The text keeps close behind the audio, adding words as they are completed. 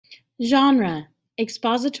Genre: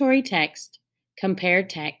 expository text. Compare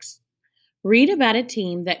text. Read about a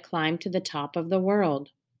team that climbed to the top of the world.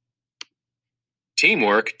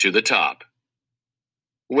 Teamwork to the top.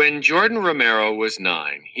 When Jordan Romero was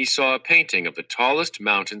 9, he saw a painting of the tallest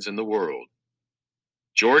mountains in the world.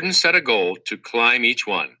 Jordan set a goal to climb each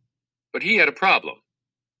one, but he had a problem.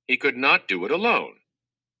 He could not do it alone.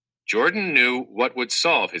 Jordan knew what would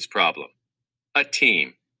solve his problem: a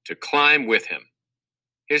team to climb with him.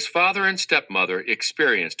 His father and stepmother,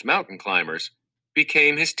 experienced mountain climbers,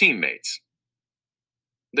 became his teammates.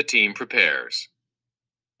 The team prepares.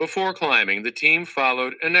 Before climbing, the team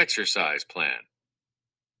followed an exercise plan.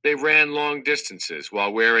 They ran long distances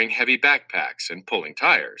while wearing heavy backpacks and pulling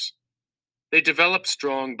tires. They developed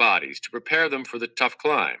strong bodies to prepare them for the tough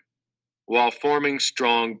climb, while forming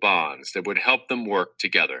strong bonds that would help them work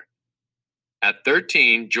together. At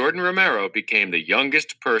 13, Jordan Romero became the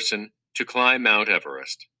youngest person to climb Mount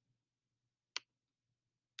Everest.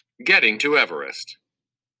 Getting to Everest.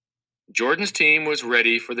 Jordan's team was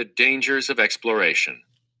ready for the dangers of exploration.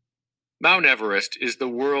 Mount Everest is the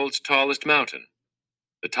world's tallest mountain.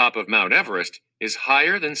 The top of Mount Everest is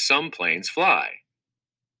higher than some planes fly.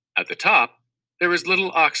 At the top, there is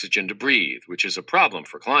little oxygen to breathe, which is a problem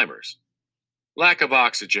for climbers. Lack of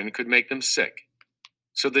oxygen could make them sick,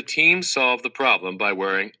 so the team solved the problem by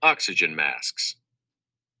wearing oxygen masks.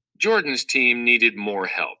 Jordan's team needed more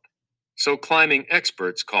help, so climbing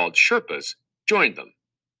experts called Sherpas joined them.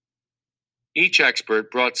 Each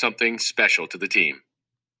expert brought something special to the team.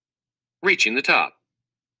 Reaching the top.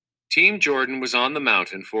 Team Jordan was on the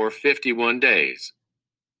mountain for 51 days.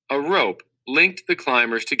 A rope linked the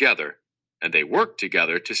climbers together, and they worked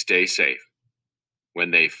together to stay safe.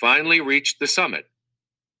 When they finally reached the summit,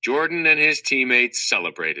 Jordan and his teammates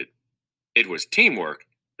celebrated. It was teamwork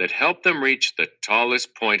that helped them reach the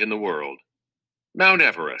tallest point in the world: Mount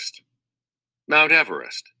Everest. Mount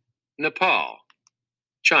Everest, Nepal,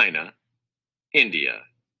 China, India.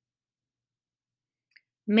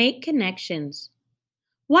 Make connections.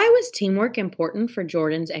 Why was teamwork important for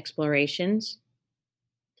Jordan's explorations?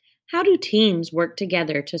 How do teams work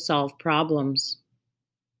together to solve problems?